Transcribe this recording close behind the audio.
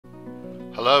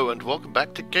Hello and welcome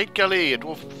back to Gategully, a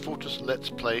Dwarf Fortress Let's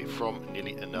Play from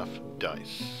Nearly Enough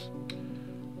Dice.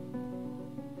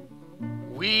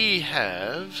 We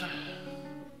have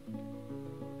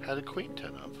had a queen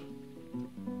turn up.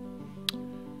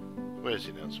 Where's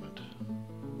the announcement?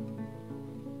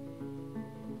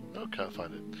 Oh, can't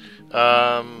find it.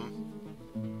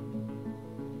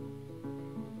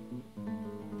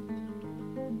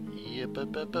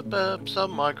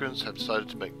 Some migrants have decided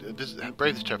to make this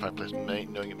brave this terrifying place,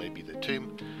 knowing it may be their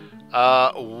tomb.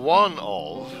 One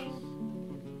of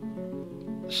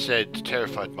said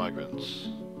terrified migrants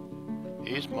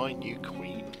is my new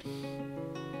queen.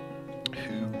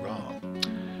 Hoorah!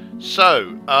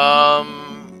 So,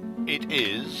 it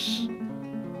is,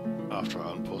 after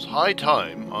our unpause, high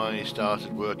time I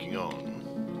started working on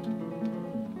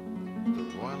the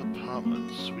royal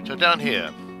apartments, which are down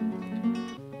here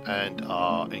and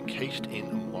are encased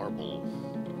in marble.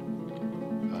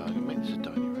 I'm going to make this a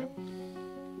dining room.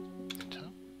 Enter.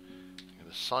 I'm going to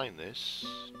assign this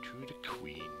to the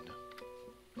queen.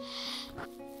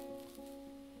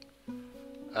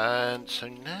 And so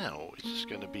now it's just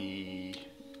going to be,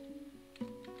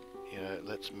 you know,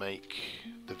 let's make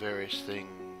the various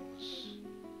things.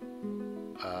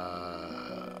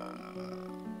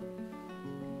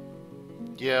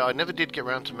 Yeah, I never did get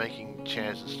around to making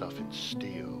chairs and stuff in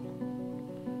steel.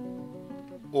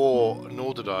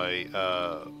 Nor did I,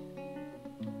 got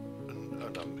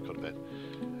to bed.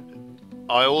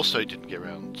 I also didn't get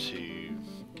around to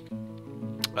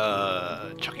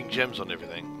chucking gems on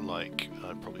everything, like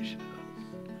I probably should have done.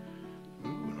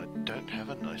 Ooh, and I don't have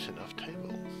a nice enough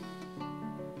table.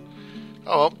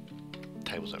 Oh well,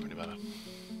 tables don't really matter.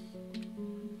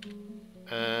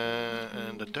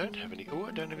 And I don't have any. Oh,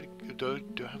 I don't have any. Do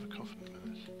I have a coffin in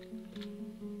this?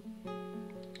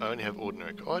 I only have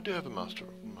ordinary. Oh, I do have a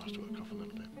masterwork coffin in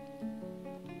there.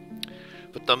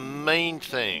 But the main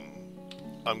thing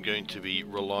I'm going to be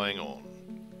relying on.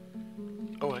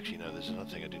 Oh, actually, no. There's another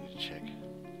thing I do need to check.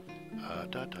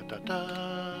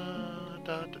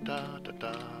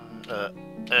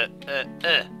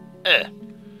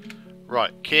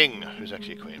 Right, king, who's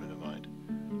actually a queen. Never mind.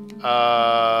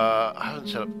 I haven't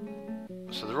set up.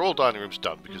 So the royal dining room's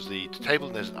done because the table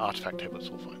and there's an artifact table. It's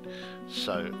all fine.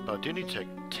 So, but I do need to take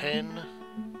 10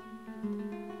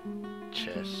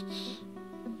 chests,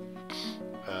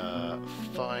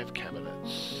 5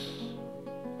 cabinets,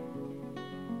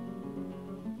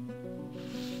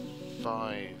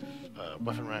 5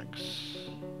 weapon racks,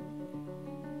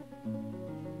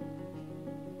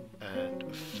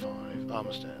 and 5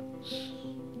 armor stands.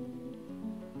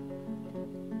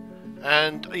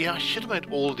 And yeah, I should have made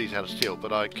all of these out of steel,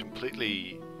 but I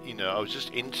completely, you know, I was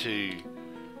just into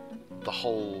the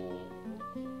whole.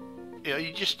 You know,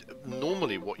 you just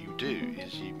normally what you do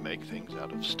is you make things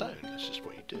out of stone. That's just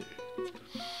what you do.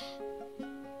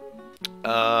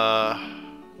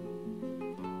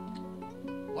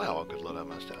 Wow, I've got a lot of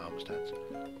armor stands.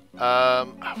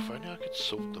 If only I could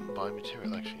sort them by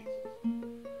material. Actually,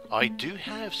 I do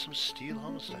have some steel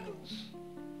armor stands.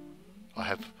 I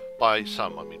have. By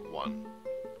some, I mean one.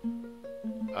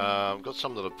 I've got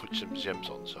some that I've put some gems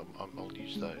on, so I'll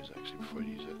use those actually before I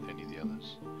use any of the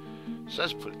others. So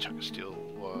let's put a chunk of steel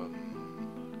one.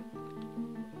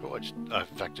 Oh, I in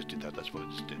fact just did that. That's what I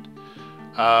just did.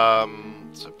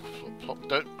 So plop.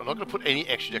 I'm not going to put any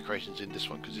extra decorations in this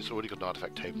one because it's already got an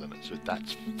artifact table in it, so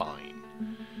that's fine.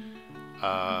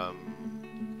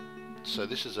 So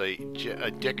this is a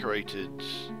decorated.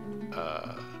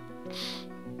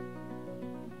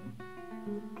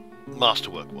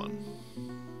 Masterwork one.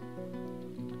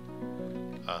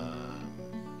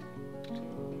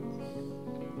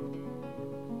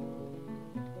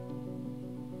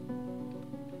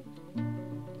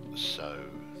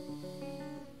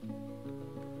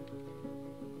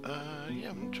 Yeah,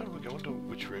 I'm trying to work. I wonder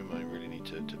which room I really need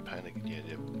to panic. Yeah,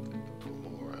 put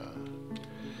more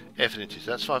effort into.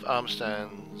 So that's 5 arm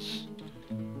stands.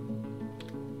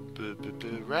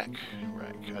 Rack.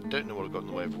 I don't know what I've got in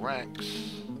the way of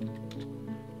racks.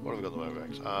 What have I got in the way of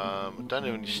racks? I don't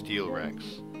have any steel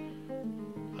racks.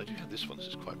 I do have this one. This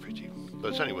is quite pretty, but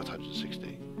it's only worth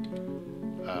 160.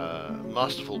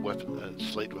 Masterful weapon,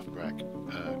 slate weapon rack,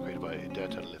 created by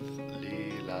Gategully.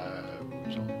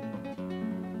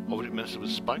 Orbit administered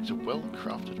with spikes of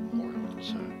well-crafted memorial.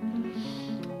 So,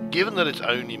 given that it's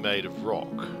only made of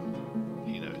rock,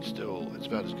 you know, it's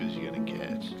about as good as you're going to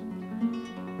get.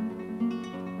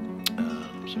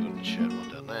 So I've got a shared one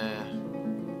down there.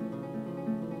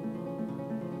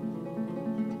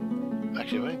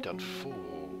 Actually, I've only done 4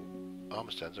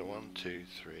 armor stands. 1, 2,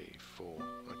 3, 4.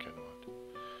 Okay, never mind.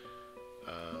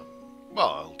 Well,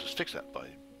 I'll just fix that by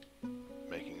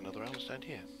another armor stand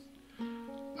here.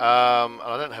 And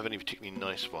I don't have any particularly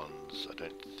nice ones, I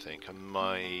don't think. I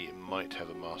might have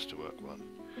a masterwork one.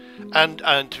 And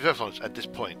to be very honest, at this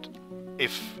point,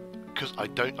 because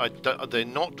they're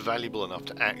not valuable enough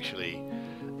to actually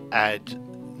add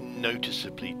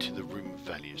noticeably to the room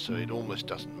value, so it almost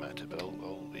doesn't matter. But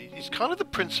it's kind of the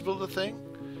principle of the thing.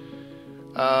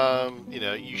 You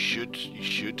know, you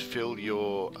should fill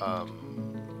your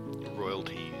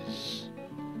royalties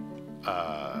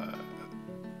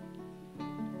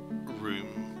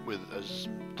room with as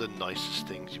the nicest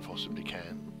things you possibly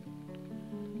can.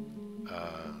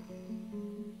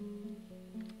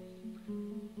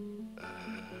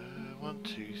 1,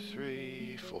 2,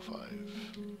 3, 4,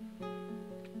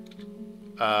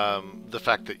 5. The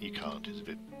fact that you can't is a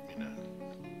bit, you know,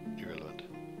 irrelevant.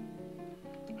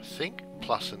 I think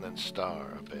plus and then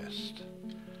star are best,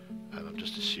 and I'm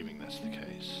just assuming that's the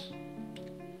case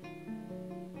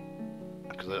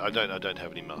because I don't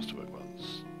have any masterwork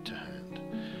ones to hand.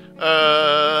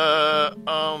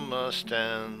 Armor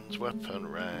stands, weapon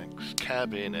racks,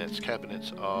 cabinets.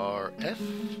 Cabinets are F.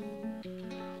 I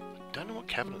don't know what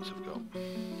cabinets have got.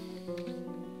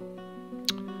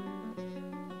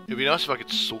 It'd be nice if I could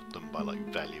sort them by like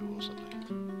value or something.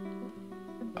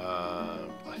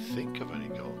 I think I've only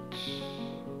got.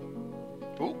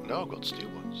 Oh no, I've got steel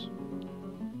ones.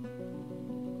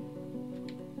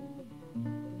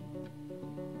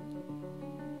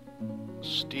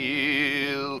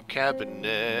 Steel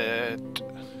cabinet.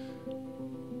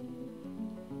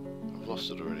 I've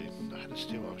lost it already. I had a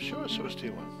steel one. I'm sure I saw a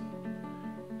steel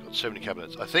one. Got so many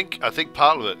cabinets. I think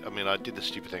part of it. I mean, I did the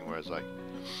stupid thing where I was like,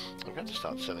 I'm going to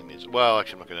start selling these. Well,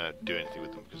 actually, I'm not going to do anything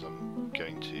with them because I'm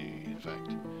going to, in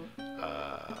fact,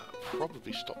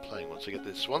 probably stop playing once I get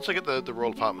this. Once I get the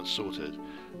royal apartment sorted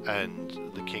and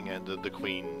the king and the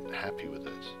queen happy with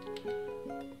it,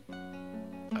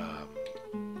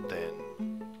 then,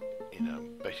 you know,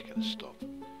 I'm basically going to stop.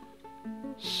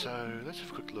 So let's have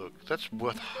a quick look. That's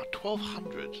worth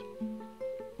 1,200.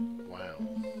 Wow.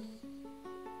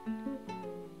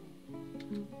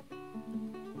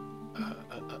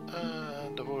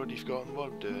 And I've already forgotten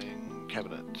what I'm doing.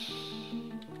 Cabinets.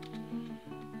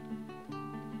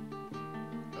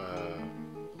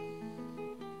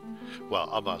 Well,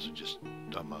 I might as well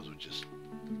just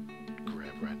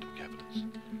grab random cabinets.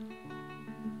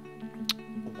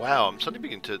 Wow, I'm suddenly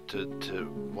beginning to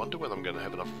wonder whether I'm going to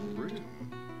have enough room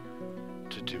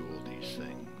to do all these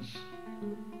things.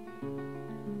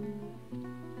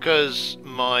 Because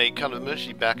my kind of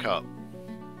emergency backup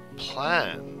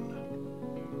plan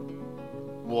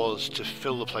was to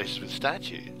fill the places with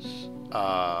statues.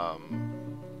 I'm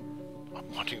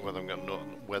wondering whether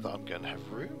I'm going to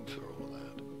have room for all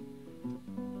that.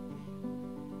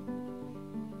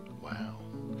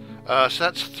 Wow. So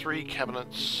that's 3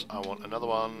 cabinets. I want another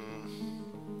one.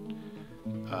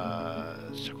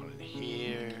 Stick one in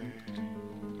here.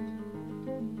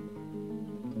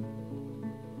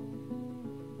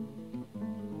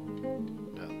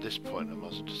 Now at this point I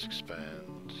must just expand.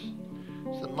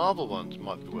 So the marble ones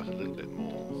might be worth a little bit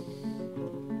more.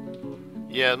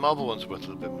 Yeah, the marble ones are worth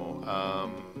a little bit more.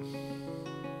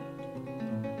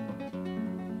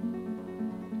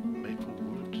 Maple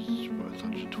wood is worth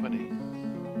 120.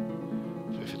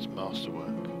 So if it's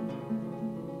masterwork.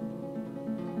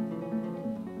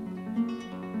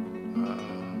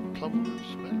 Plum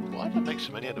woods. Why did I make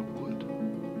so many out of wood?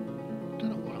 Don't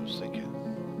know what I was thinking.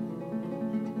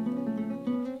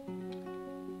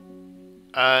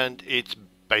 And it's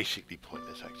basically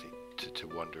pointless actually to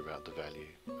wonder about the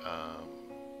value.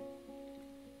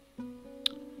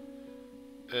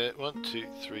 1, 2,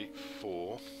 3,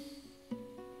 4.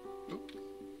 Oop.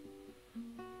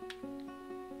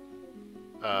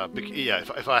 Yeah,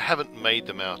 if I haven't made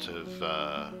them out of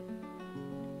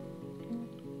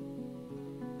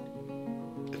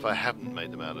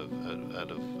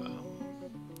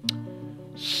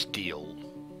steel,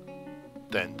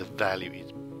 then the value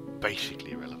is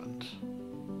basically irrelevant.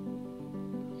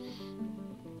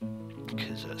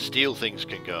 Because steel things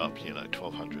can go up, you know,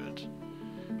 1,200,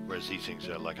 whereas these things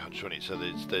are like 120. So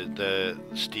the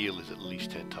steel is at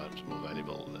least 10 times more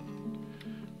valuable than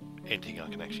anything I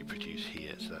can actually produce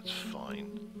here. So that's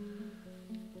fine.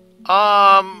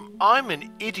 I'm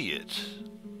an idiot.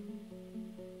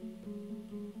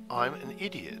 I'm an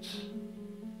idiot.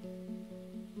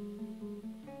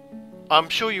 I'm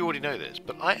sure you already know this,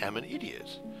 but I am an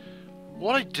idiot.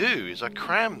 What I do is I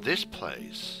cram this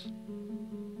place,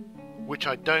 which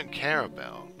I don't care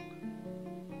about,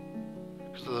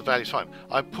 because the value's fine.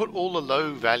 I put all the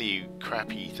low value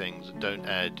crappy things that don't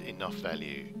add enough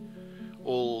value.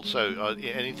 Also,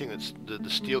 anything that's the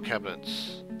steel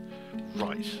cabinets,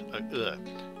 Right.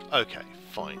 Okay,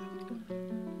 fine.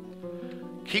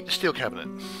 Keep the steel cabinet.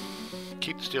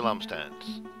 Keep the steel arm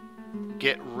stands.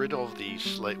 Get rid of the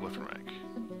slate weapon rack.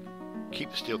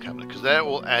 Keep the steel cabinet, because they're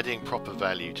all adding proper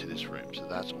value to this room, so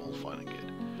that's all fine and good.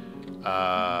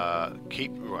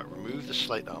 Remove the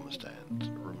slate armor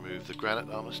stand. Remove the granite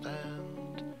armor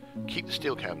stand. Keep the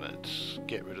steel cabinets.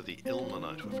 Get rid of the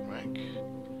ilmenite weapon rack.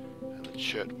 And the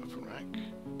chert weapon rack.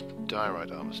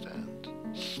 Diorite armor stand.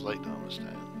 Slate armor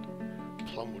stand.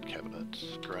 Plumwood cabinet.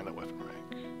 Granite weapon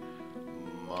rack.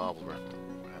 Marble weapon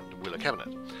and willow cabinet.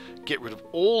 Get rid of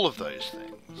all of those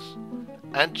things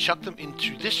and chuck them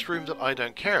into this room that I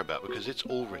don't care about because it's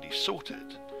already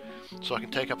sorted. So I can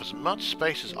take up as much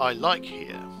space as I like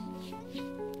here.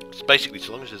 It's basically,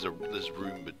 so long as there's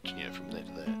room, but you know, from there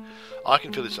to there, I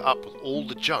can fill this up with all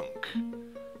the junk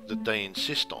that they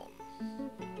insist on,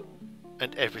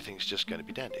 and everything's just going to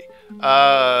be dandy.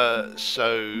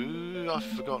 So I've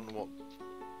forgotten what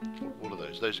are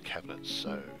those? Those are cabinets.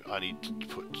 So I need to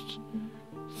put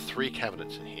 3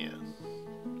 cabinets in here.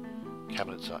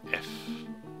 Cabinets are F.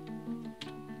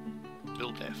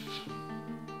 Build F.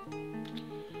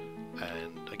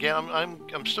 And again,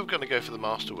 I'm still going to go for the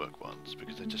masterwork ones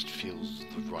because it just feels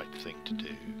the right thing to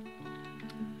do.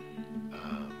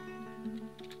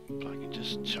 But I can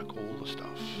just chuck all the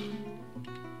stuff.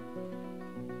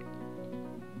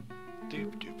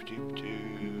 Doop doop doop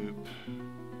doop.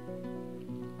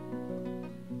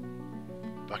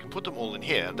 I can put them all in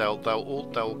here, and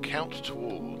they'll count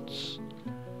towards.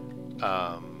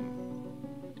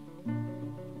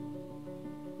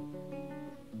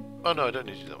 Oh no, I don't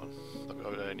need to do that one. I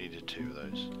only needed 2 of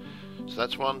those. So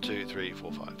that's 1, 2, 3,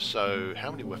 4, 5. So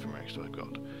how many weapon racks do I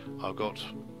got? I've got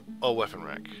a weapon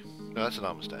rack. No, that's an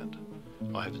armor stand.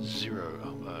 I have 0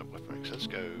 weapon racks. Let's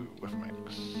go weapon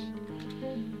racks.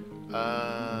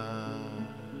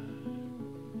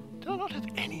 Did I not have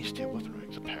any steel weapon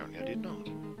racks? Apparently I did not.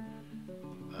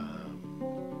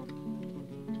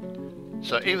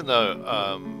 So even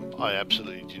though I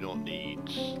absolutely do not need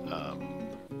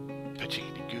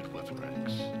particularly good weapon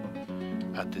racks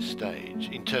at this stage,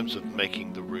 in terms of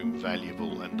making the room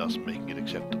valuable and thus making it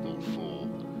acceptable for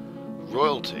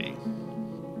royalty,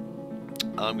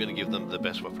 I'm going to give them the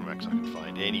best weapon racks I can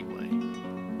find anyway.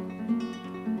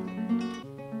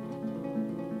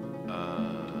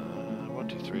 1,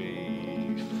 2,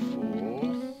 3, 4.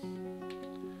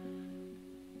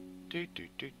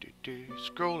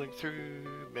 Scrolling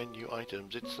through menu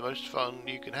items, it's the most fun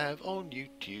you can have on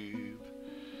YouTube.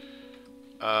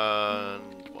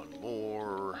 And 1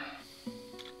 more.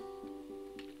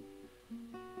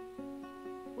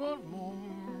 1 more.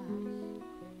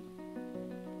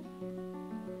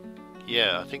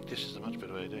 Yeah, I think this is a much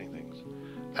better way of doing things.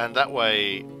 And that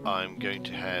way I'm going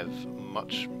to have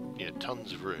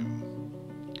tons of room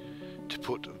to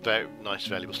put very nice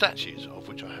valuable statues, of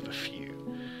which I have a few.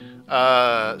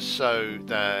 So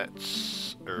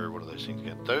that's... what are those things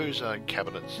again? Those are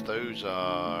cabinets, those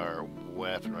are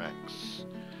weapon racks.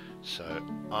 So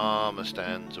armor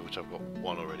stands, of which I've got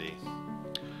 1 already.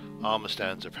 Armor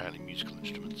stands are apparently musical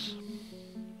instruments.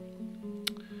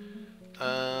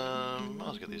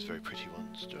 I'll get these very pretty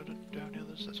ones. Do I have any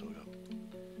others? That's all I got.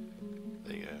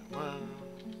 There you go.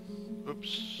 1.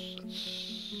 Oops.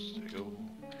 There you go.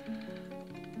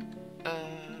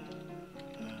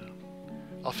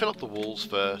 I'll fill up the walls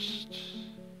first.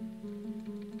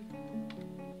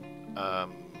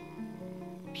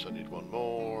 So I need 1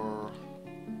 more.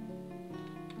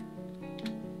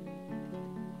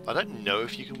 I don't know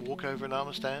if you can walk over an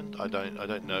armor stand. I don't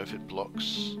know if it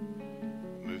blocks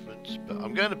movements, but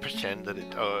I'm going to pretend that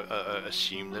it,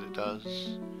 assume that it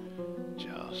does,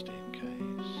 just in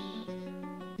case.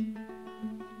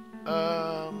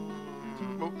 Oh,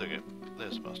 there you go.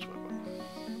 There's the masterwork one.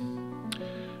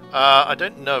 I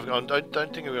don't know. I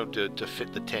don't think I'm able to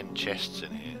fit the 10 chests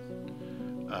in here.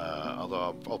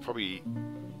 Although I'll probably,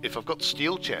 if I've got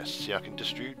steel chests, yeah, I can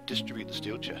distribute the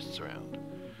steel chests around.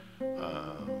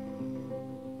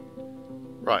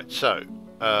 Right, so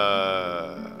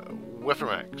weapon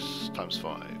racks times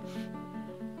 5.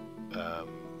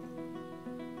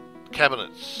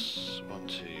 Cabinets 1,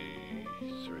 2,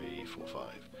 3, 4,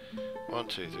 5. 1,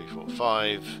 2, 3, 4,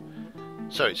 5.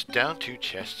 So it's down 2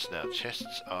 chests now.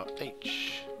 Chests are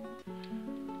H.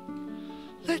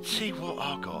 Let's see what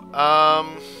I've got.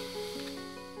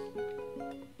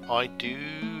 I do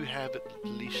have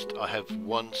I have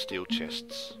 1 steel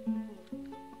chests.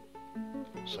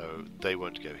 So they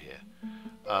won't go here.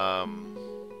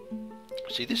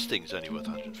 See, this thing's only worth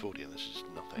 140 and this is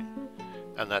nothing.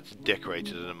 And that's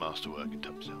decorated in a masterwork in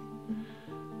Tubstone.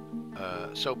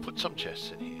 So I'll put some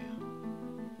chests in here.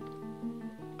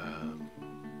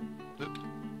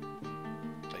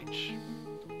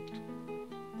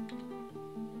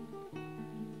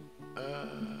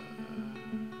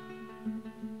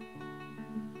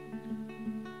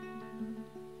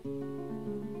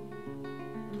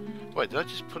 Wait, did I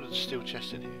just put a steel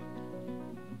chest in here?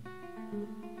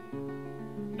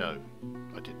 No,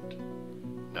 I didn't.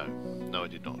 No, I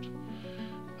did not.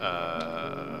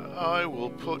 I will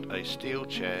put a steel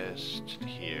chest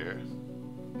here.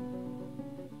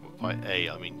 By A,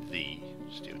 I mean the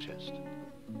steel chest.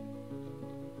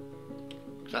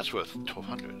 That's worth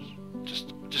 1,200.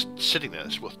 Just sitting there,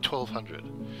 it's worth 1,200.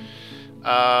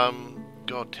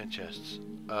 God, 10 chests.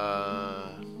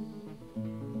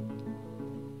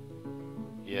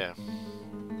 Yeah.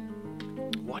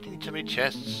 Why do you need so many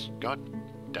chests? God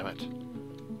damn it.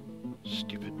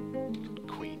 Stupid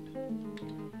queen.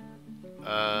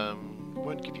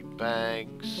 Won't give you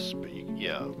bags, but you,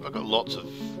 yeah, I've got lots of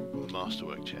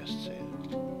masterwork chests here.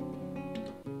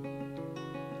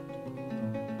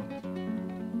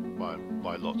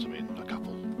 By lots, I mean a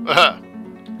couple.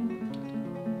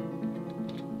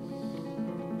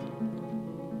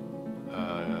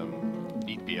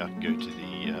 Need be, I can go to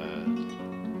the.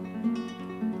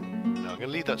 No, I'm going to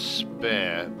leave that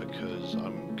spare because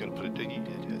I'm going to put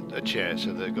a chair,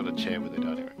 so they've got a chair with a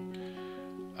dining room.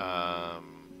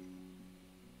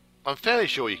 I'm fairly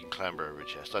sure you can clamber over a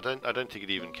chest. I don't think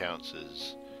it even counts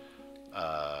as.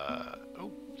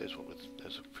 Oh, there's one with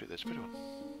there's a pretty one.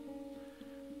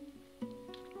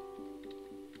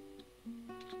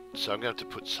 So I'm going to have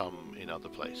to put some in other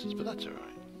places, but that's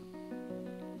alright.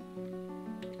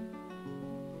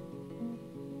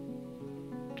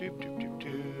 Doop doop doop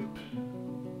doop.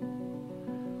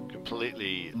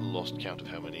 Completely lost count of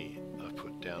how many I've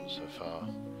put down so far.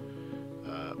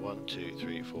 1, 2,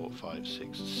 3, 4, 5,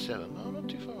 6, 7. Oh, not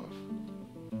too far off.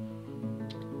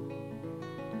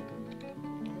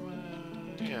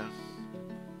 Yeah.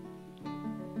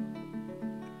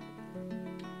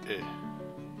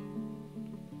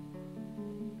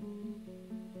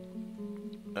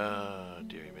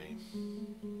 Dearie me.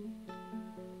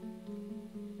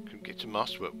 Couldn't get to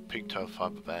masterwork pigtail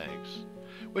fibre bags,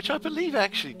 which I believe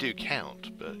actually do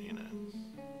count, but you know.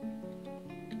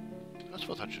 That's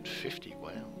 150, wow.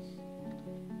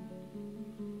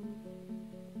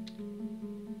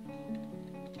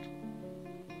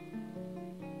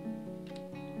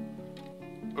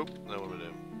 Oh, no, what am I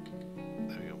doing?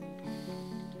 There we go.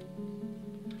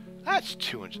 That's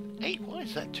 208. Why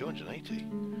is that 280?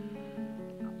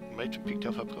 Made from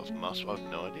pigtail fiberglass master. I have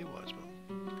no idea why it's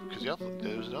because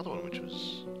there was another one which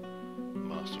was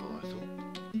masterful, I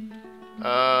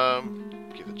thought.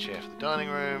 Give a chair for the dining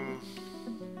room.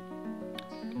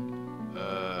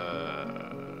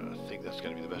 I think that's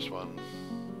going to be the best one.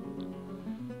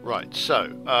 Right.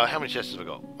 So, how many chests have I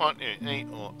got? 1, 2, 8,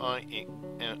 or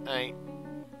 8,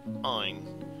 9.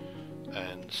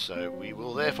 And so we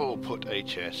will therefore put a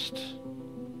chest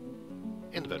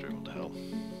in the bedroom. What the hell?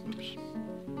 Oops.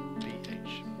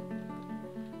 BH.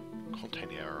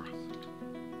 Container.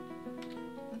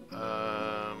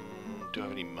 Do I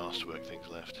have any masterwork things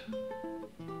left?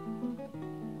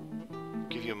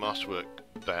 Give you a masterwork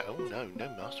bag. Oh no, no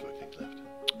masterwork things left.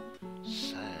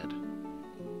 Sad.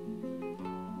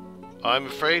 I'm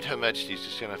afraid Her Majesty's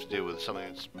just going to have to deal with something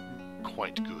that's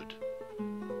quite good.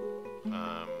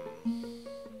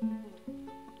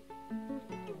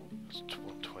 It's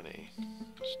 120.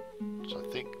 So I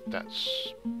think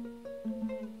that's...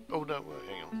 Oh no,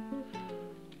 hang on.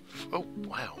 Oh,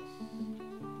 wow.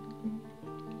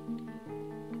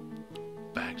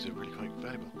 Bags are really quite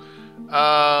valuable.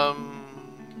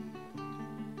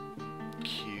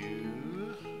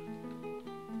 Q.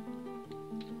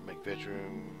 Make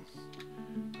bedroom.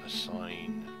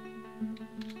 Assign.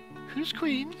 Who's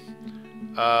queen?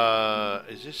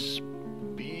 Is this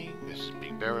being... This is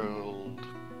being buried.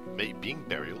 Being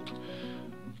buried.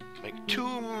 Make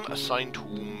tomb. Assign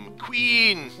tomb.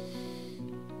 Queen!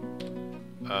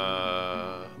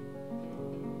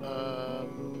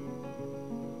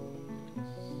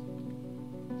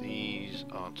 These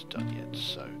aren't done yet,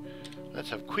 so let's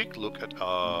have a quick look at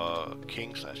our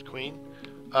king/queen.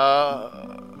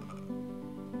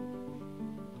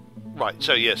 Right,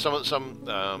 so yeah,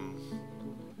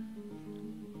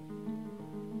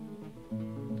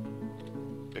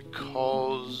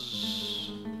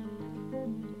 because...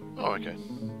 Oh, okay.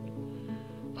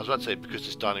 I was about to say because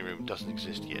this dining room doesn't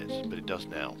exist yet, but it does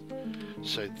now.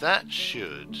 So that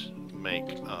should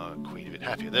make our queen a bit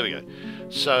happier. There we go.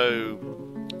 So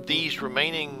these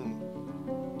remaining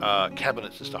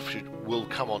cabinets and stuff will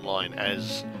come online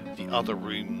as the other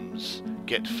rooms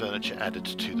get furniture added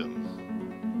to them.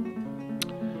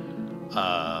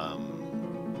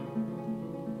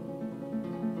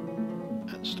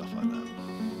 And stuff like that.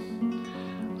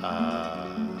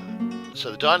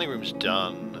 So the dining room's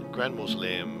done. Grand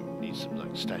Mausoleum needs some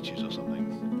like statues or something.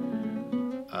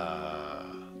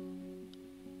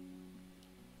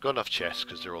 Got enough chests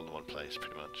because they're all in one place,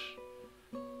 pretty much.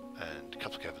 And a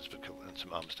couple of caverns and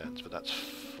some armor stands, but that's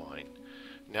fine.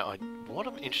 Now, what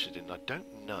I'm interested in, I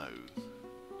don't know.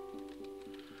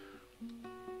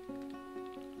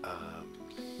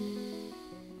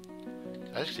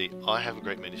 As you see, I have a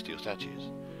great many steel statues.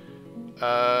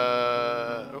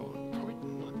 Probably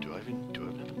do I even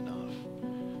have enough?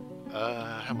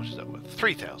 How much is that worth?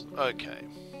 3,000. Okay.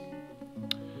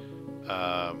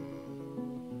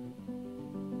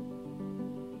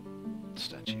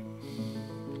 Statue.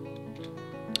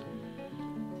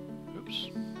 Oops.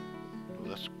 Well,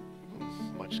 that's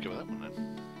might just go with that one then.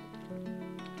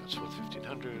 That's worth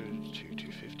 1,500.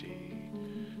 250.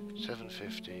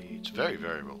 750. It's very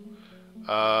variable.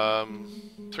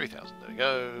 3,000. There we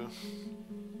go.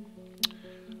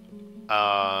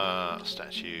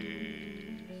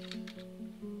 Statue.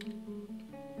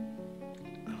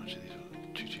 How much are these?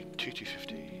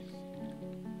 250.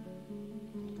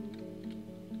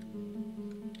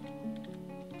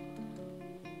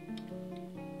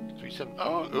 37.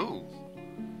 Oh, ooh.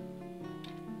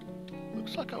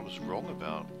 Looks like I was wrong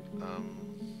about.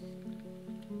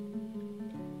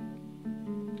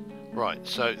 Right,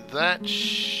 so that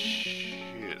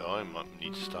I might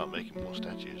need to start making more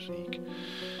statues. Eek.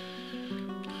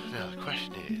 Now the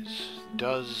question is,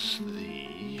 does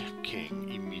the king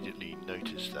immediately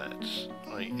notice that?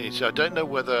 So I don't know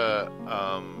whether,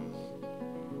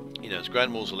 it's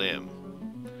Grand Mausoleum,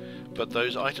 but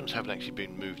those items haven't actually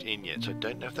been moved in yet, so I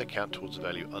don't know if they count towards the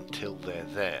value until they're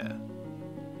there.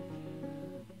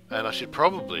 And I should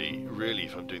probably, really,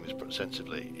 if I'm doing this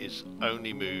sensibly, is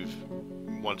only move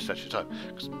one statue at a time.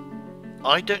 Because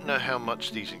I don't know how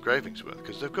much these engravings are worth,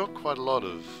 because they've got quite a lot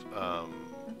of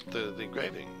the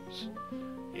engravings.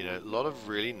 A lot of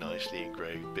really nicely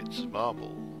engraved bits of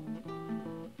marble.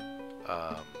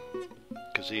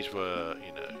 Because these were,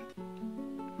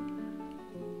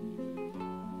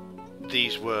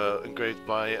 these were engraved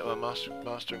by master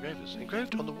engravers.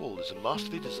 Engraved on the wall is a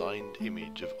masterfully designed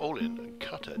image of Olin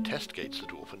Cutter Test Gates the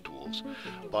Dwarf and Dwarves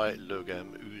by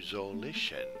Logam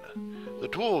Uzolishen. The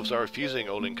dwarves are refusing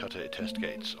Olin Cutter Test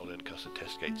Gates. Olin Cutter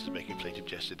Test Gates is making plaintive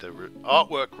gesture. The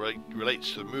artwork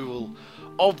relates to the removal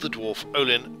of the dwarf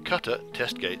Olin Cutter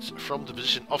Test Gates from the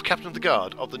position of Captain of the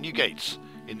Guard of the new gates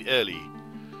in the early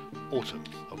autumn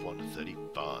of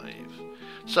 135.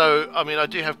 So, I mean, I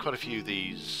do have quite a few of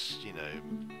these,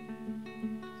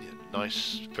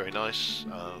 nice, very nice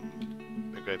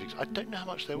engravings. I don't know how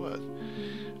much they're worth.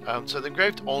 So they're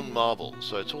engraved on marble,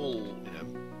 so it's all,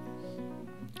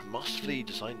 masterfully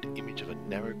designed image of a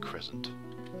narrow crescent.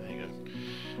 There you go.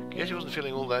 Guess he wasn't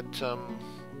feeling all that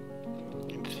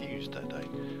enthused that day.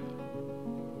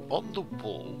 On the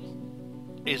wall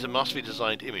is a masterfully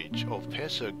designed image of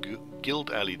Perser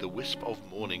Guildally, the Wisp of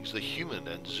Mornings, the Human,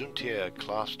 and Zuntier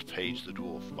Clasped Page, the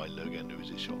Dwarf, by Logan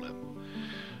Uzisholem.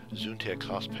 Zuntier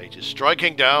Clasped Page is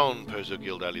striking down Perser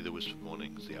Guildally, the Wisp of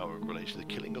Mornings. The artwork relates to the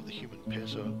killing of the Human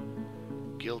Perser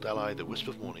Guildally, the Wisp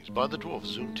of Mornings, by the Dwarf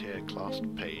Zuntier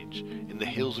Clasped Page in the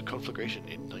Hills of Conflagration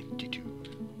in 92.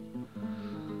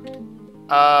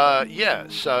 Yeah,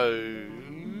 so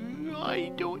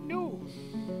I don't know.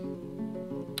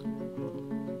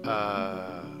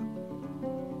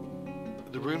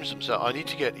 The rooms themselves, I need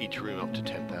to get each room up to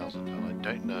 10,000, and I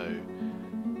don't know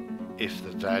if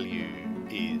the value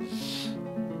is...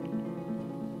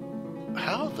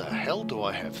 How the hell do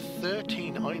I have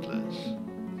 13 idlers?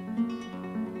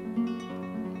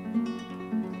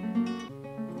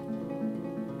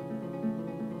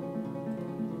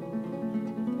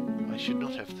 I should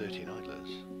not have 13 idlers.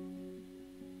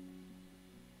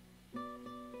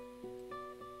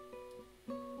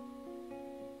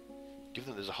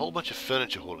 Given that there's a whole bunch of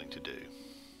furniture hauling to do,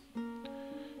 and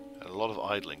a lot of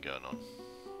idling going on.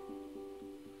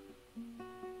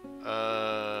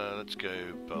 Let's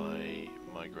go by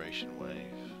migration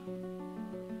wave.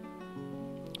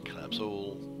 Collapse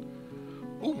all.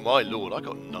 Oh my lord, I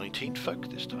got 19 folk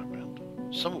this time round,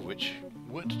 some of which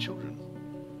weren't children.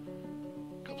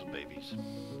 A couple of babies.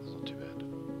 That's not too bad.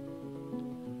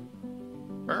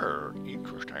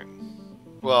 Interesting.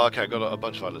 Well, okay, I got a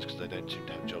bunch of idlers because they don't seem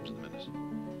to have jobs at the minute.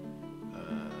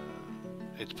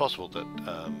 It's possible that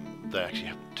they actually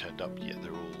haven't turned up yet.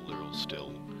 They're all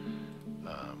still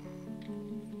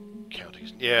counting.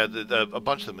 Yeah, a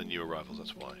bunch of them are new arrivals.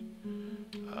 That's why.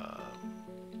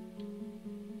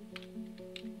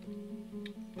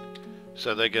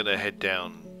 So they're going to head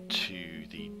down to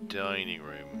the dining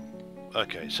room.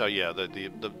 Okay, so yeah,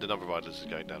 the number of idlers is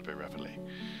going down very rapidly.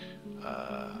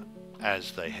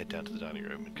 As they head down to the dining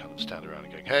room and kind of stand around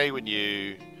and going, hey, we're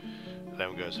new. And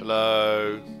everyone goes,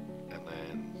 hello. And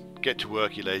then Get to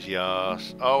work, you lazy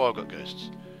ass. Oh, I've got ghosts.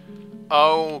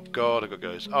 Oh god, I've got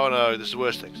ghosts. Oh no, this is the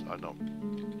worst things. I'm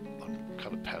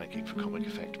kind of panicking for comic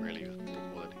effect, really, more than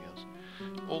anything else.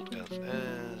 Alt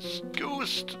as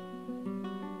ghost.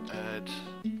 Add.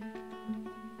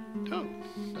 Oh,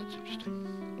 that's interesting.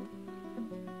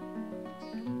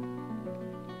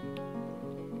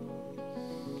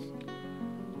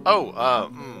 Oh,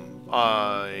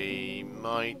 I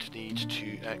might need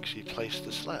to actually place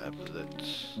the slab.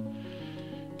 Let's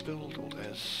build alt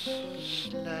as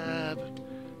slab.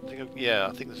 Yeah,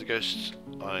 I think there's a ghost.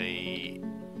 I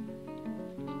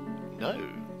know.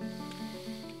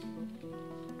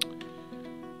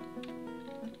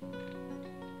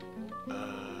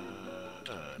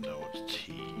 No, what's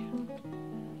T?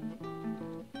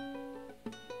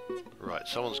 Right,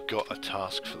 someone's got a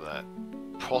task for that.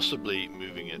 Possibly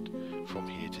moving it from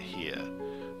here to here,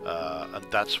 and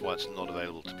that's why it's not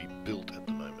available to be built at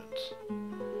the moment.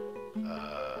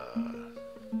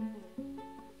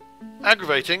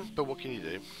 Aggravating, but what can you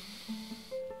do?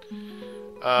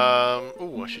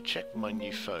 Oh, I should check my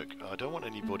new folk. I don't want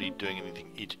anybody doing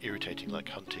anything irritating like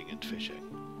hunting and fishing,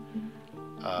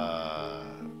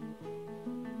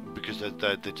 because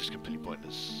they're just completely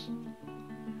pointless.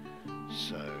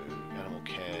 So, animal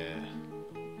care.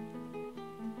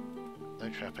 No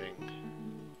trapping.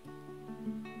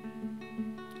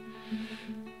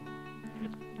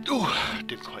 Oh,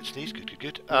 didn't quite sneeze. Good, good,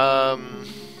 good.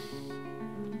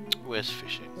 Where's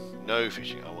fishing? No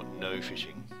fishing. I want no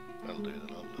fishing. That'll do.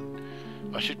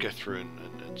 I should go through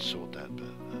and sort that,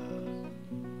 but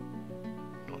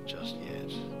not just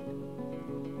yet.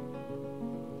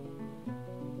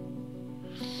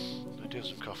 I do have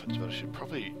some coffins, but I should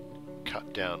probably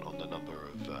cut down on the number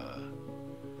of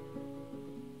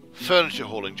furniture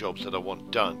hauling jobs that I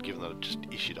want done, given that I've just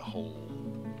issued a whole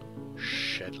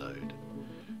shed load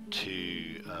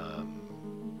to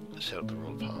set up the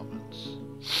royal apartments.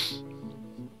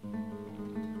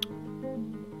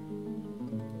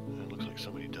 It looks like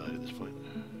somebody died at this point.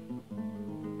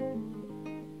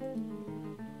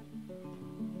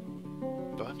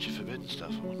 Bunch of forbidden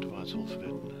stuff. I wonder why it's all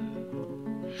forbidden.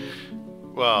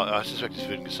 Well, I suspect it's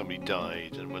forbidden because somebody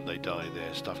died, and when they die,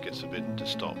 their stuff gets forbidden to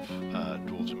stop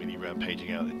dwarves from really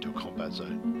rampaging out into a combat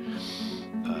zone.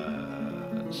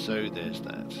 So there's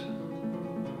that.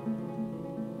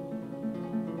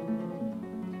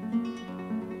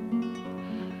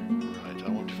 Right, I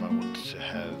wonder if I want to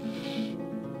have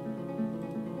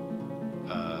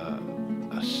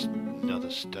another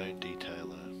stone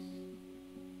detailer.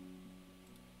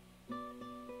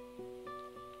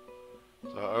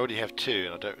 So I already have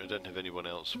two, and I don't have anyone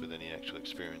else with any actual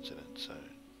experience in it, so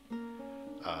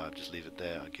just leave it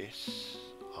there, I guess.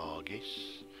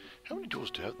 How many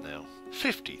doors do I have now?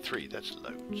 53, that's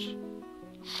loads.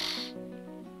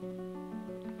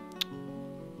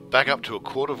 Back up to a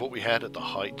quarter of what we had at the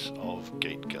height of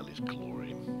Gategully's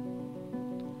glory.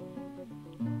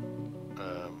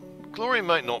 Glory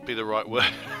might not be the right word.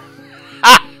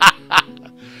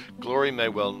 Glory may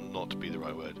well not be the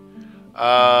right word.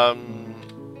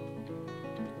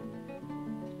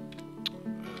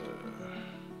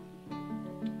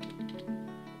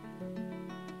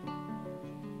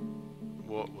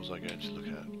 What was I going to look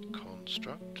at?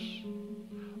 Construct?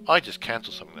 I just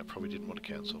cancelled something that I probably didn't want to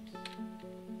cancel.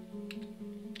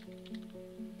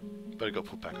 But it got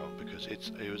put back on because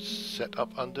it was set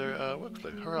up under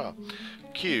workflow. Hurrah!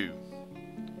 Q.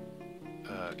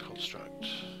 Construct.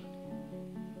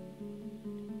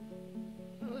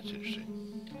 Oh, that's interesting.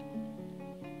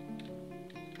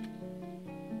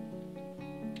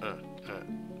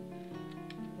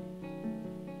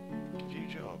 View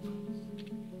job.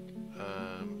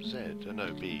 Z.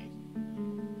 No, B.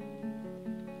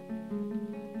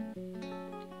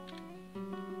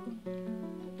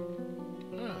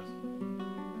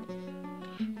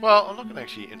 Well, I'm not going to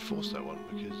actually enforce that one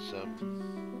because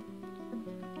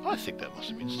I think that must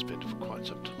have been suspended for quite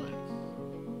some time.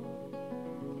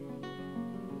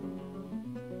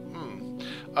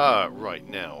 Right,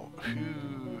 now,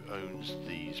 who owns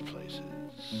these places?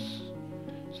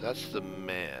 So that's the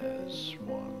mayor's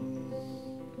one.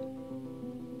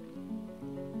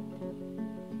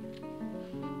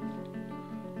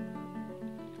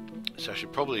 So I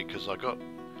should probably, because I got...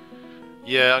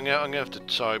 Yeah, I'm gonna have to...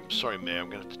 Sorry, Mayor, I'm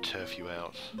gonna have to turf you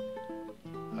out.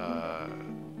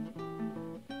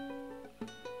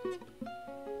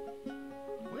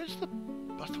 Where's the...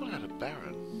 I thought I had a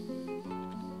Baron.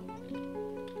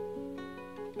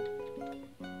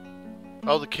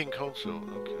 Oh, the King Consort,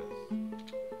 okay.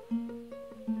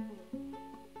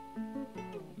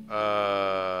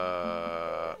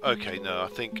 Okay, no, I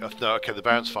think no. Okay, the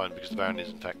Baron's fine because the Baron is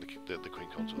in fact the Queen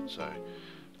Consort. So,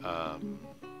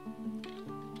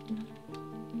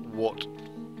 what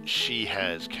she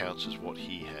has counts as what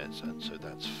he has, and so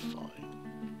that's fine.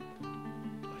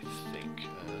 I think.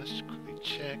 Let's just quickly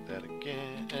check that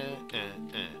again.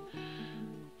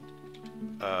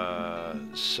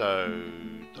 So,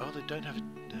 oh, they don't have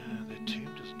their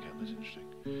tomb doesn't count. That's interesting.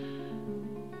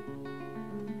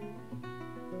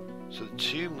 So the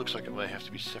tomb looks like it may have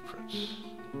to be separate,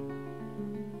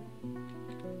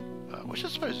 which I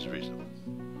suppose is reasonable.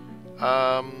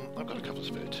 I've got a couple of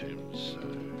spare tombs, so...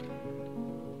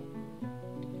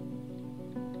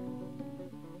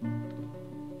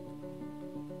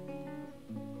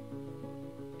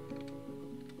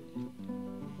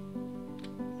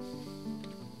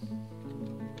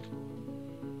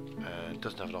 And it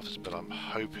doesn't have an office, but I'm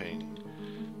hoping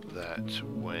that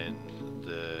when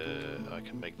I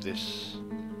can make this...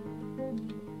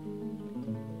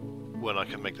 When I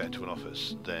can make that into an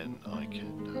office, then I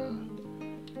can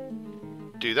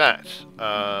do that.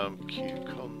 Q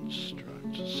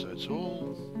construct. So it's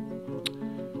all.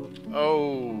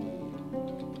 Oh,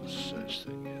 search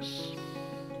thing, yes.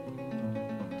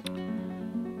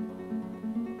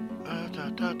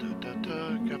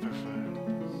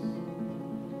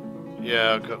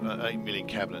 Yeah, I've got 8 million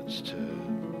cabinets to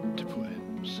put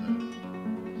in, so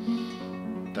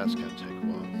that's going to take a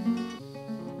while.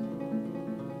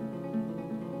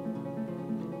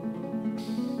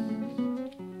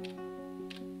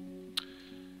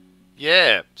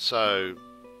 Yeah, so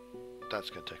that's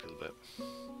going to take a little bit.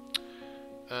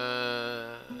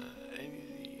 Any of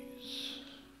these?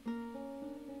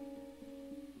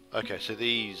 Okay, so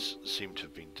these seem to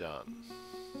have been done.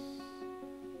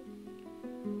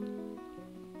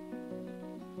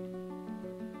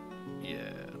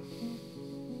 Yeah.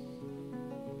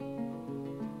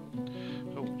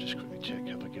 Oh, just quickly check.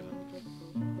 Have I given?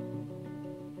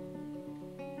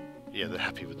 Yeah, they're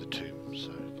happy with the tomb,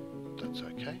 so that's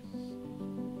okay.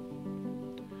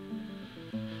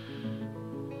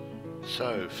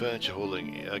 So, furniture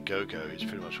hauling a go-go is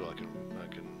pretty much what I can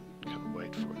kind of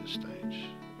wait for at this stage.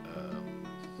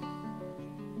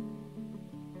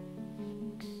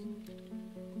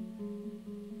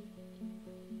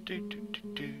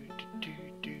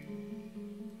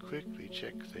 Quickly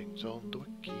check things on the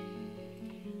wiki.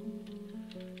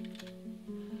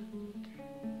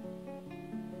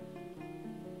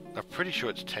 I'm pretty sure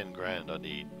it's 10 grand I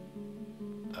need.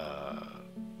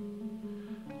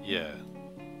 Yeah.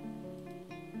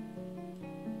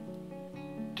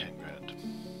 10 grand.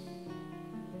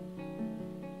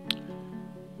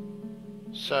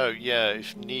 So, yeah,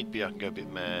 if need be I can go a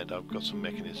bit mad. I've got some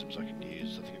mechanisms I can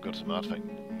use. I think I've got some artifact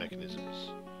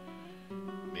mechanisms.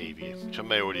 Maybe. Which I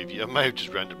may have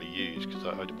just randomly used because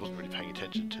I wasn't really paying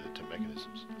attention to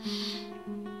mechanisms.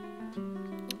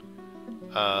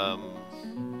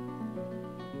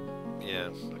 Yeah,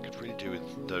 I could really do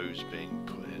with those being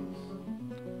put in.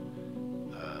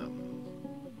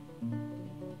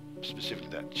 Specifically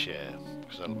that chair,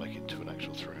 because that'll make it into an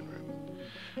actual throne room.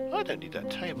 I don't need that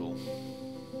table.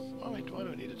 Why do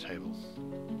I need a table?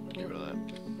 Get rid of that.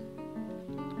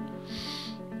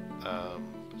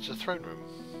 It's a throne room.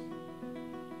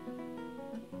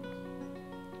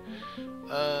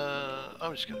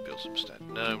 I'm just going to build some statues.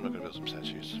 No, I'm not going to build some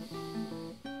statues.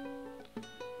 I'm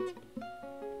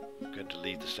going to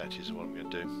leave the statues is what I'm going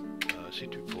to do. I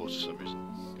seem to be paused for some reason.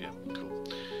 Yeah, cool.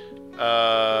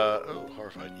 Oh,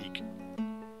 horrified, eek.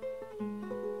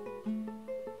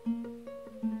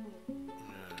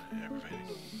 Aggravating.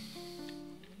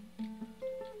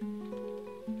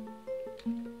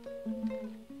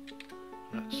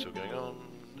 That's still going on.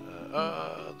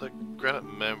 The granite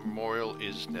memorial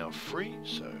is now free,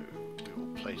 so we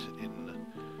will place it in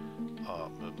our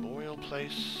memorial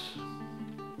place.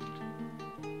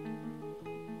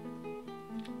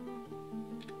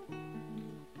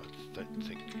 I don't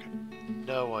think.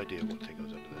 No idea what thing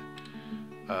was under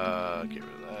there. Get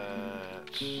rid of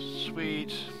that.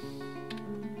 Sweet.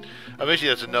 Eventually,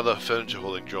 that's another furniture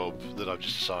hauling job that I've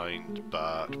just assigned,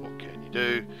 but what can you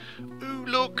do? Ooh,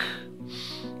 look!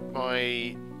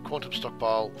 My quantum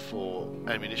stockpile for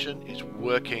ammunition is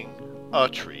working a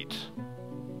treat.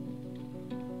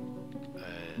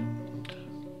 And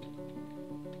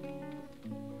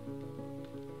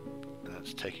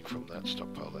that's taking from that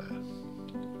stockpile there.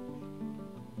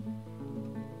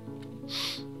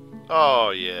 Oh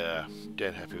yeah,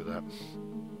 dead happy with that.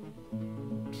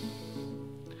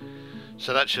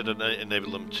 So that should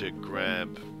enable them to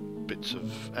grab bits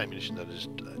of ammunition that is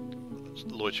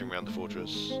loitering around the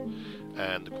fortress,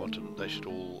 and the quantum, they should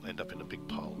all end up in a big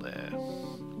pile there.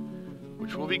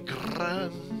 which will be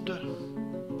grand.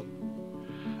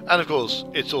 And of course,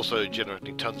 it's also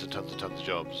generating tons and tons and tons of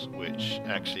jobs, which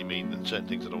actually mean that certain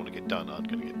things that I want to get done aren't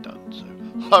going to get done, so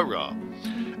hurrah!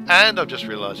 And I've just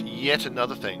realised yet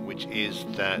another thing, which is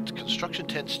that construction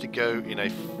tends to go in a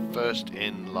first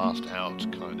in, last out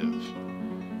kind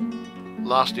of...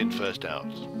 last in, first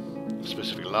out.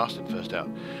 Specifically last in, first out.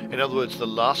 In other words, the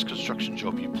last construction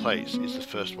job you place is the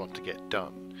first one to get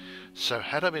done. So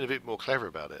had I been a bit more clever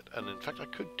about it, and in fact I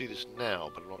could do this now,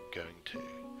 but I'm not going to.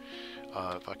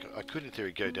 If I could in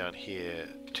theory go down here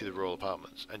to the Royal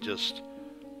Apartments and just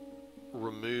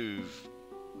remove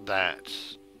that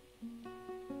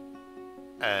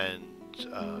and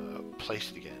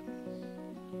place it again.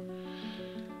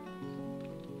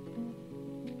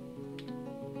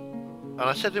 And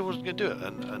I said I wasn't going to do it,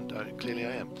 and clearly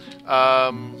I am.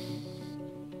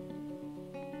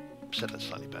 Set that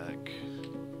slightly back.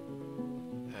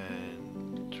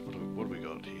 And what have we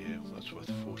got here? That's worth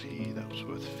 40, that was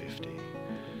worth 50.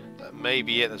 That may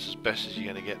be it, that's as best as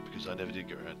you're going to get, because I never did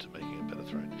get around to making a better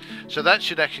throne. So that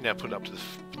should actually now put it up to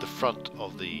the front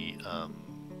of the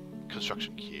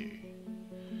construction queue.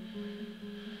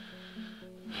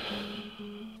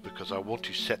 Because I want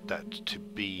to set that to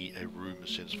be a room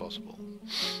as soon as possible.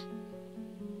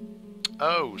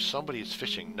 Oh, somebody is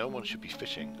fishing. No one should be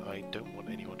fishing. I don't want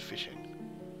anyone fishing.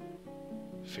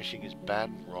 Fishing is bad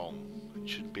and wrong. It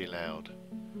shouldn't be allowed.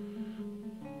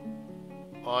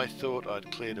 I thought I'd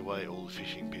cleared away all the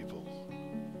fishing people.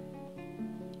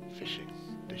 Fishing.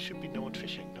 There should be no one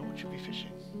fishing. No one should be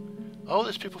fishing. Oh,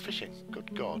 there's people fishing.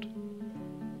 Good God.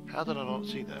 How did I not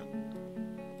see that?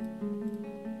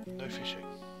 No fishing.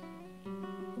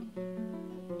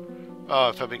 Oh,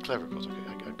 if I'd been clever, of course,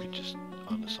 I could just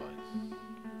undersign.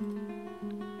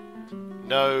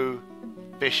 No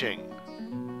fishing.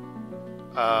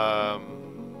 I'll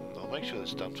make sure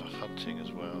that's done for hunting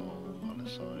as well.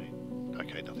 Unassigned.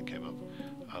 Okay, nothing came up.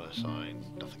 Unassigned.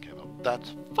 Nothing came up.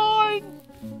 That's fine.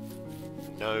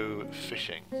 No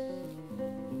fishing.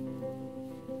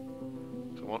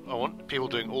 So I want people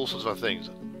doing all sorts of other things,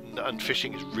 and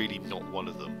fishing is really not one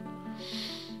of them.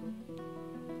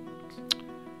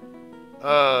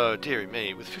 Oh, dearie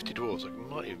me, with 50 dwarves I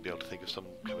might even be able to think of some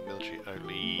kind of military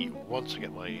only once I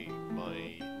get my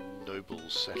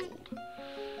nobles settled.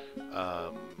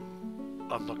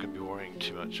 I'm not going to be worrying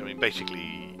too much. I mean,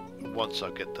 basically, once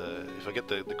I get if I get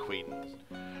the queen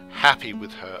happy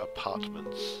with her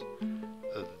apartments,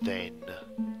 then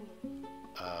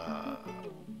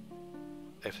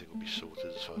everything will be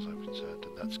sorted as far as I'm concerned,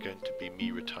 and that's going to be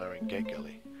me retiring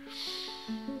Gategully.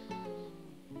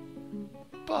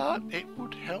 But it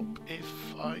would help if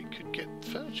I could get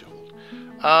furniture hauled.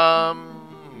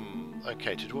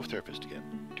 Okay, to Dwarf Therapist again.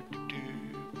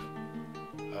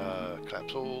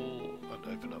 Collapse all and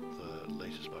open up the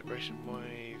latest migration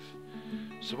wave.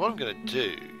 So what I'm going to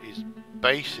do is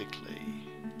basically...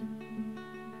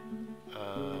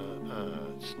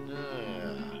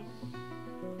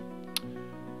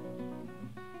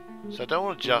 So I don't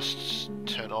want to just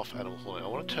turn off animal hauling. I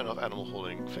want to turn off animal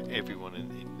hauling for everyone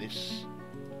in this...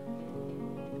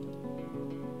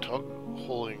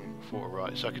 hauling for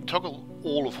right, so I can toggle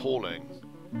all of hauling,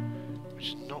 which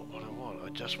is not what I want. I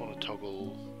just want to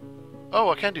toggle. Oh,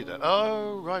 I can do that.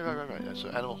 Oh, right. So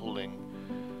animal hauling,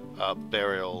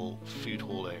 burial, food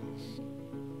hauling,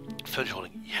 furniture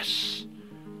hauling. Yes.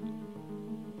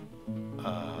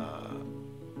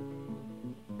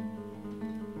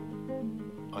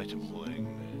 Item hauling,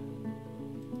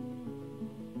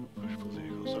 pushable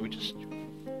vehicles. So we just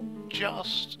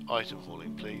item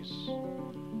hauling, please.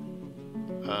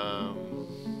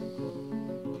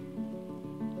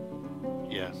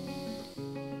 Yeah.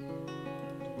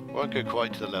 Won't go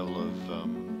quite to the level of,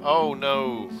 oh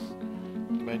no!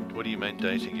 What are you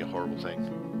mandating, you horrible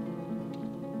thing?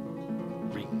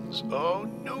 Rings. Oh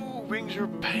no! Rings are a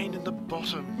pain in the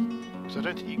bottom! So I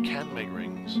don't think you can make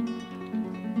rings.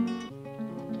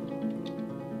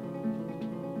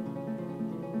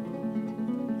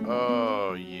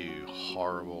 Oh, you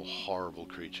horrible, horrible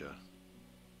creature.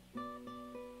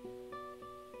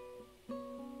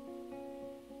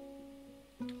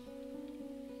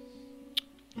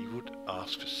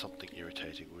 Ask for something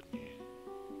irritating, wouldn't you?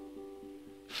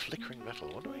 Flickering metal.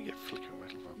 Where do I get flickering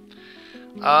metal from?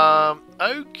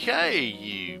 Okay,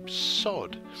 you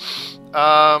sod.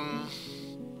 Oh,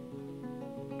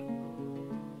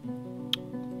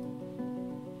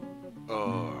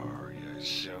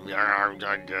 yes.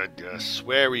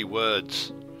 Sweary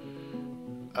words.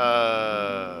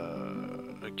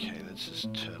 Okay, let's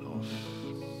just turn off.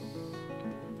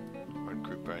 Won't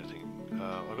group or anything.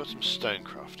 I've got some stone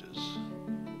crafters.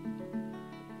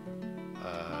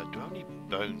 Do I have any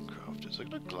bone crafters? I've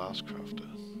got a glass crafter.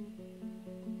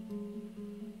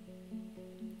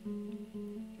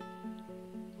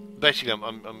 Basically,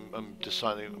 I'm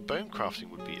deciding bone crafting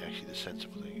would be actually the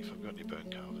sensible thing if I've got any bone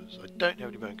carvers. I don't have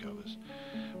any bone carvers.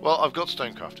 Well, I've got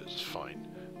stone crafters. Fine.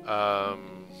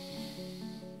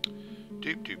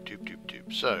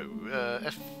 Doop. So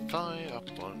F5 up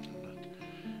one.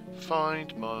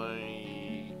 Find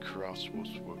my crafts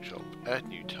workshop. Add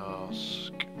new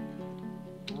task.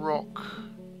 Rock.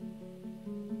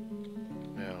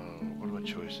 Now, what are my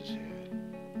choices here?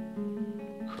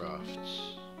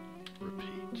 Crafts.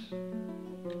 Repeat.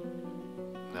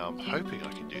 Now I'm hoping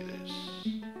I can do this.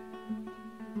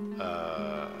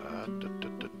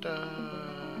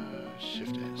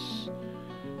 Shift S.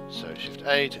 So Shift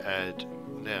A to add.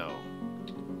 Now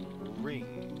ring.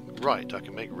 Right, I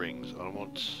can make rings. I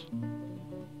want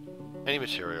any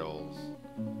material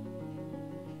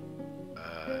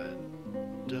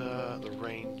and the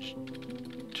range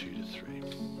 2 to 3.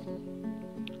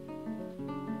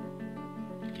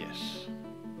 Yes.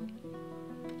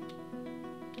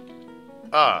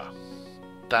 Ah,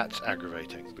 that's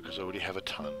aggravating because I already have a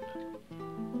ton.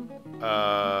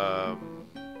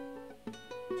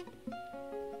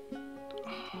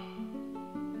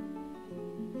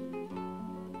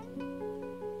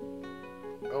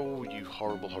 Oh, you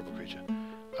horrible, horrible creature.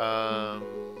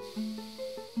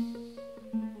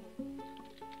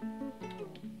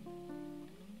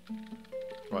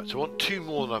 Right, so I want 2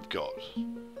 more than I've got.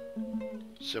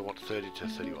 So I want 30 to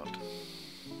 31.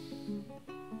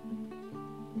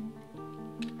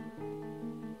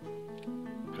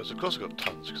 Because of course I've got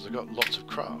tons, because I've got lots of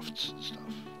crafts and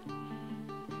stuff.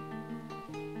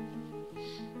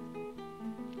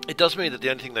 It does mean that the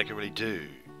only thing they can really do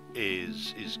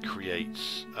is create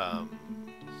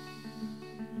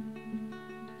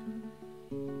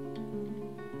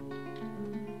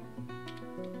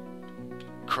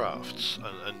crafts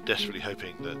and desperately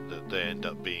hoping that they end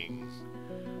up being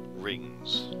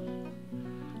rings.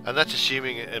 And that's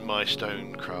assuming in my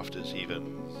stone crafters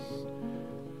even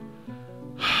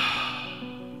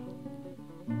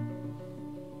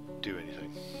do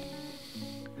anything.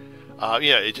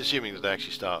 Yeah, it's assuming that they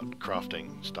actually start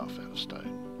crafting stuff out of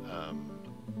stone.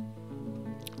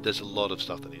 There's a lot of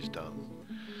stuff that he's done.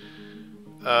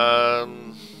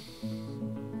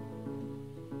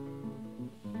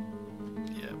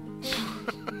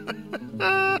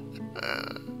 Yeah.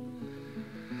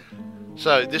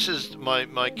 So this is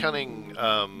my cunning.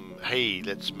 Hey,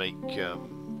 let's make. Oh,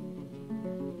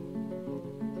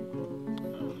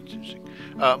 that's interesting.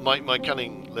 My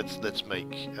cunning. Let's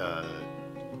make.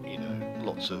 You know,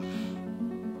 lots of.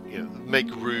 You know,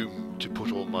 make room to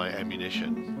put all my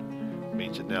ammunition.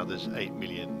 Means that now there's 8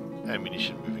 million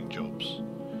ammunition moving jobs.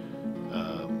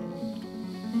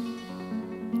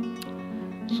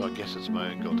 So I guess it's my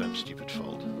own goddamn stupid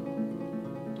fault.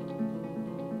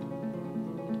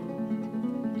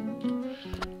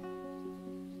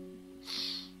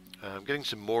 I'm getting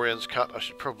some Morians cut. I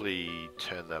should probably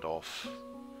turn that off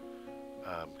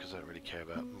because I don't really care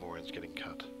about Morians getting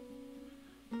cut.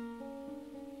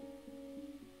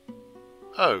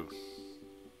 Oh.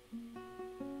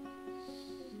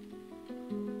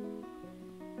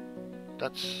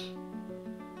 That's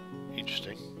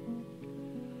interesting.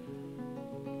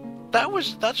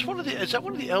 That's one of the. Is that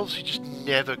one of the elves who just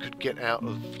never could get out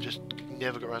of? Just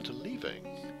never got around to leaving.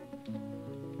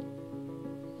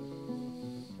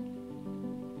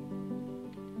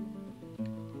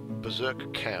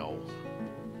 Berserk cow.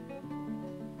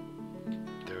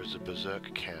 There is a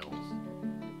berserk cow.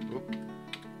 Oop.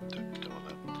 Don't want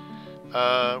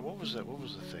that. What was that? What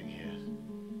was the thing here?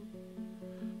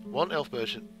 One elf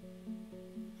merchant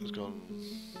has gone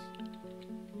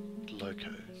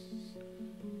loco.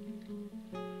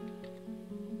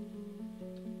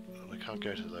 And I can't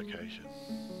go to the location.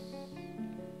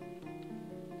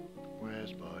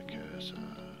 Where's my cursor?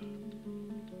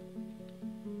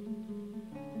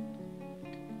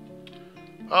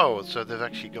 Oh, so they've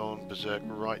actually gone berserk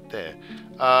right there.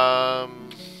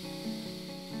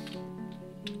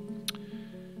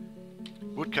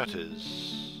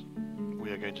 Woodcutters, we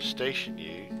are going to station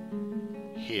you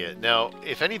here. Now,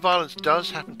 if any violence does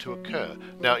happen to occur,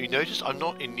 now you notice I'm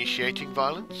not initiating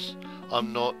violence.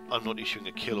 I'm not issuing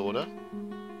a kill order.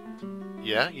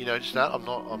 Yeah, you notice that I'm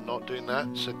not doing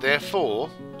that. So therefore,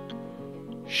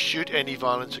 should any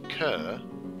violence occur,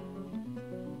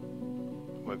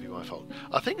 it won't be my fault.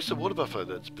 I think it's the water buffalo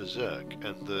that's berserk,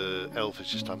 and the elf is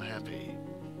just unhappy.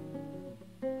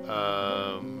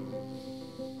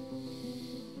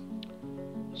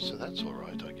 So that's all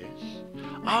right, I guess.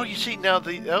 Oh, you see, now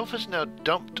the elf has now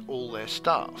dumped all their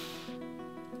stuff.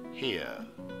 here.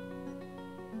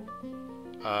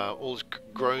 All this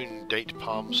grown date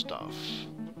palm stuff.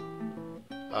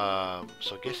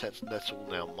 So I guess that's all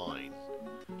now mine.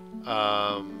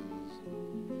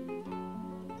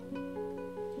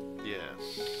 Yeah.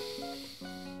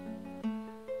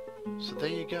 So there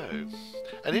you go.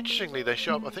 And interestingly, they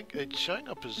show up. I think it's showing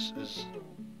up as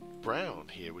brown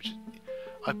here, which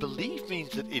I believe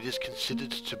means that it is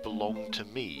considered to belong to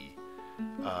me.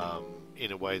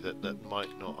 In a way that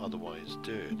might not otherwise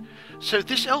do it. So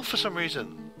this elf, for some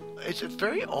reason, it's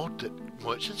very odd that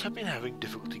merchants have been having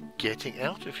difficulty getting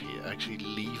out of here, actually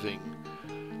leaving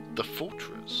the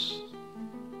fortress.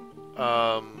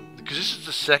 Because this is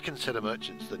the second set of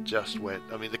merchants that just went.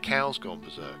 I mean, the cow's gone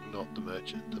berserk, not the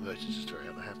merchant. The merchant's just very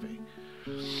unhappy.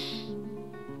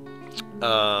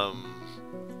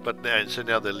 But so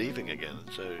now they're leaving again.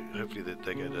 So hopefully they're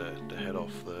going to head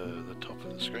off the top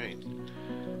of the screen,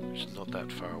 which is not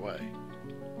that far away.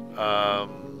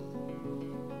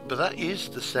 But that is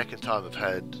the second time I've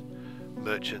had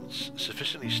merchants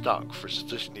sufficiently stuck for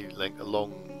sufficiently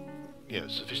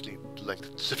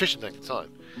sufficient length of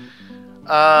time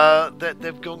that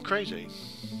they've gone crazy,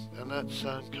 and that's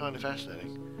kind of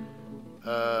fascinating.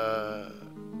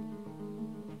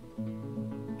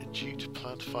 Due to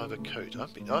plant fiber coat, I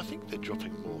think they're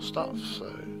dropping more stuff.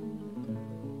 So.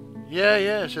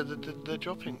 Yeah. So they're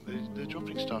dropping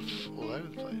stuff all over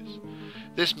the place.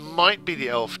 This might be the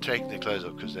elf taking their clothes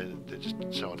off because they're just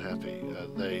so unhappy.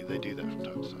 They do that from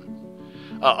time to time.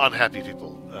 Unhappy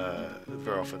people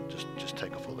very often just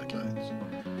take off all their clothes.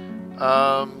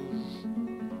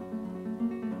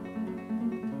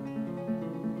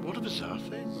 What a bizarre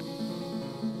thing.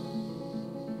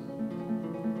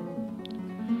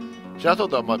 See, I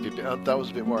thought that might be that was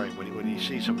a bit worrying when you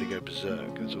see somebody go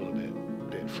berserk. It's all a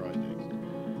bit frightening.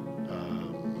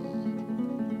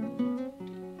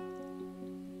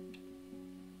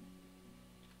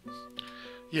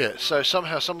 Yeah, so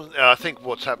somehow I think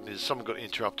what's happened is someone got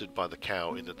interrupted by the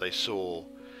cow in that they saw,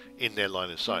 in their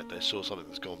line of sight, they saw something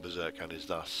that's gone berserk and is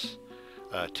thus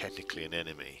technically an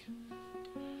enemy.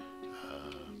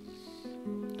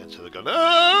 And so they're going,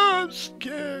 "Ah, I'm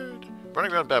scared!"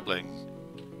 Running around babbling.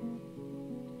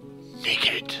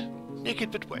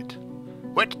 Naked but wet.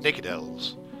 Wet, naked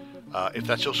elves. If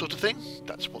that's your sort of thing,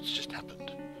 that's what's just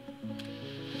happened.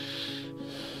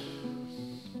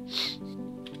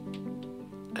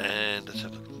 And let's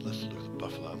look at the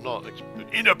buffalo. I'm not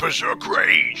in a berserk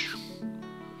rage.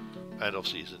 And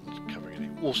obviously isn't covering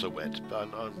anything. Also wet, but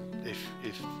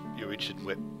if you're interested in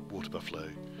wet water buffalo,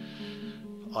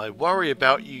 I worry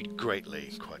about you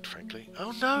greatly, quite frankly.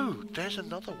 Oh no, there's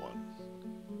another one.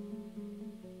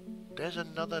 There's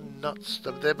another nuts.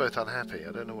 They're both unhappy.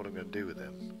 I don't know what I'm going to do with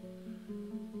them.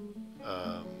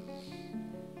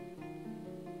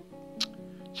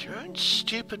 It's your own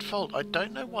stupid fault. I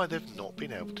don't know why they've not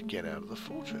been able to get out of the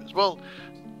fortress. Well,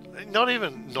 not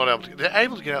even not able to. They're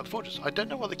able to get out of the fortress. I don't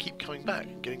know why they keep coming back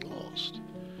and getting lost.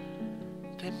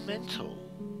 They're mental.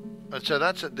 And so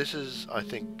this is, I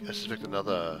suspect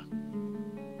another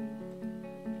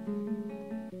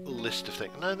list of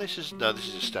things. No, this is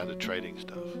just standard trading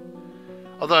stuff.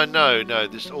 Although no,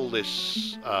 all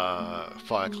this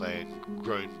Fire Clan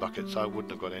grown buckets, I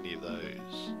wouldn't have got any of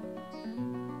those.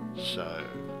 So,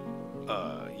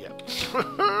 yeah.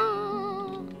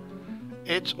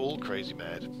 It's all crazy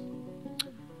mad.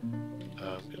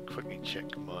 I'm going to quickly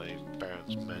check my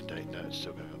Baron's mandate. No, it's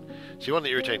still going on. See, one of the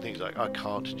irritating things, like, I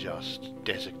can't just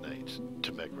designate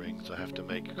to make rings. I have to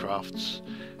make crafts.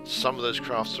 Some of those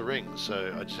crafts are rings,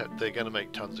 so they're going to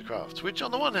make tons of crafts, which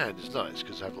on the one hand is nice,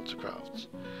 because I have lots of crafts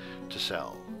to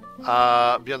sell.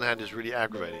 On the other hand, is really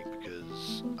aggravating,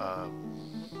 because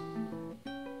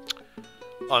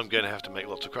I'm going to have to make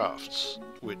lots of crafts,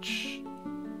 which,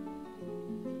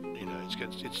 you know, it's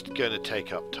going to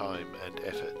take up time and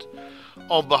effort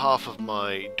on behalf of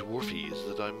my dwarfies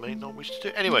that I may not wish to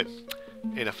do. Anyway,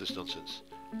 enough of this nonsense.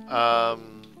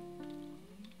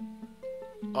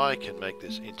 I can make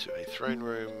this into a throne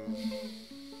room.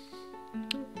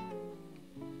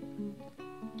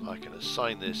 I can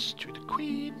assign this to the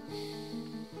queen.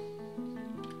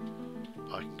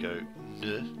 I can go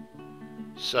N.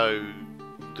 So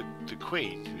the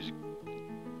queen, who's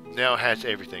now has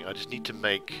everything. I just need to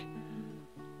make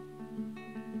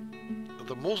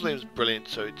the mausoleum's brilliant.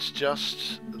 So it's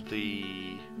just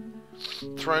the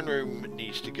throne room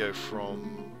needs to go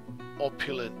from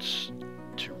opulent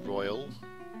to royal.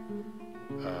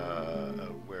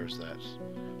 Where is that?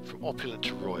 From opulent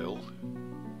to royal.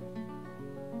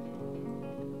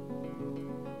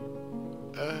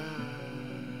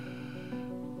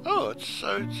 Oh, it's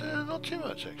not too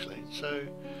much actually. So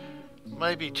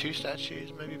maybe 2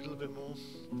 statues, maybe a little bit more.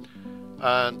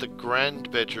 And the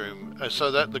grand bedroom,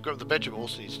 so that the bedroom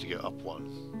also needs to go up one.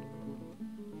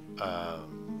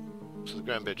 So the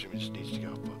grand bedroom just needs to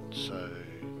go up one. So,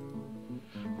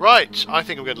 right, I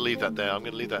think I'm going to leave that there. I'm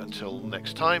going to leave that until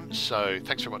next time. So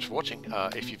thanks very much for watching.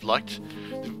 If you've liked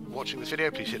watching this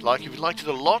video, please hit like. If you've liked it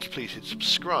a lot, please hit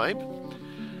subscribe.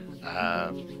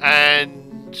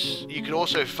 And you can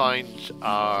also find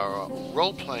our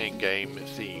role-playing game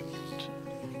themed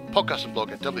podcast and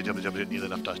blog at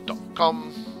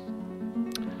www.nearenough.com.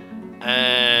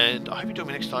 And I hope you join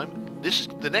me next time.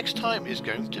 The next time is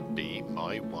going to be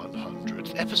my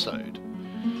 100th episode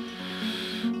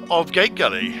of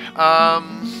Gategully.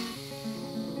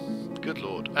 Good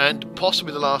lord, and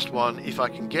possibly the last one if I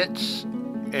can get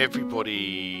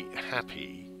everybody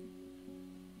happy.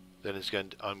 Then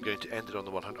I'm going to end it on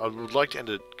the 100th. I would like to end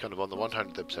it kind of on the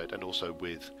 100th episode, and also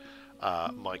with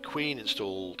my queen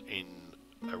installed in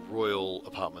a royal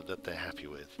apartment that they're happy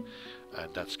with,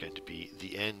 and that's going to be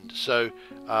the end. So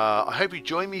I hope you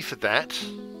join me for that.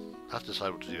 I have to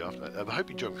decide what to do after that. I hope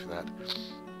you join me for that.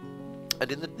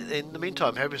 And in the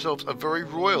meantime, have yourselves a very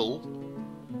royal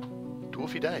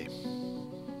dwarfy day.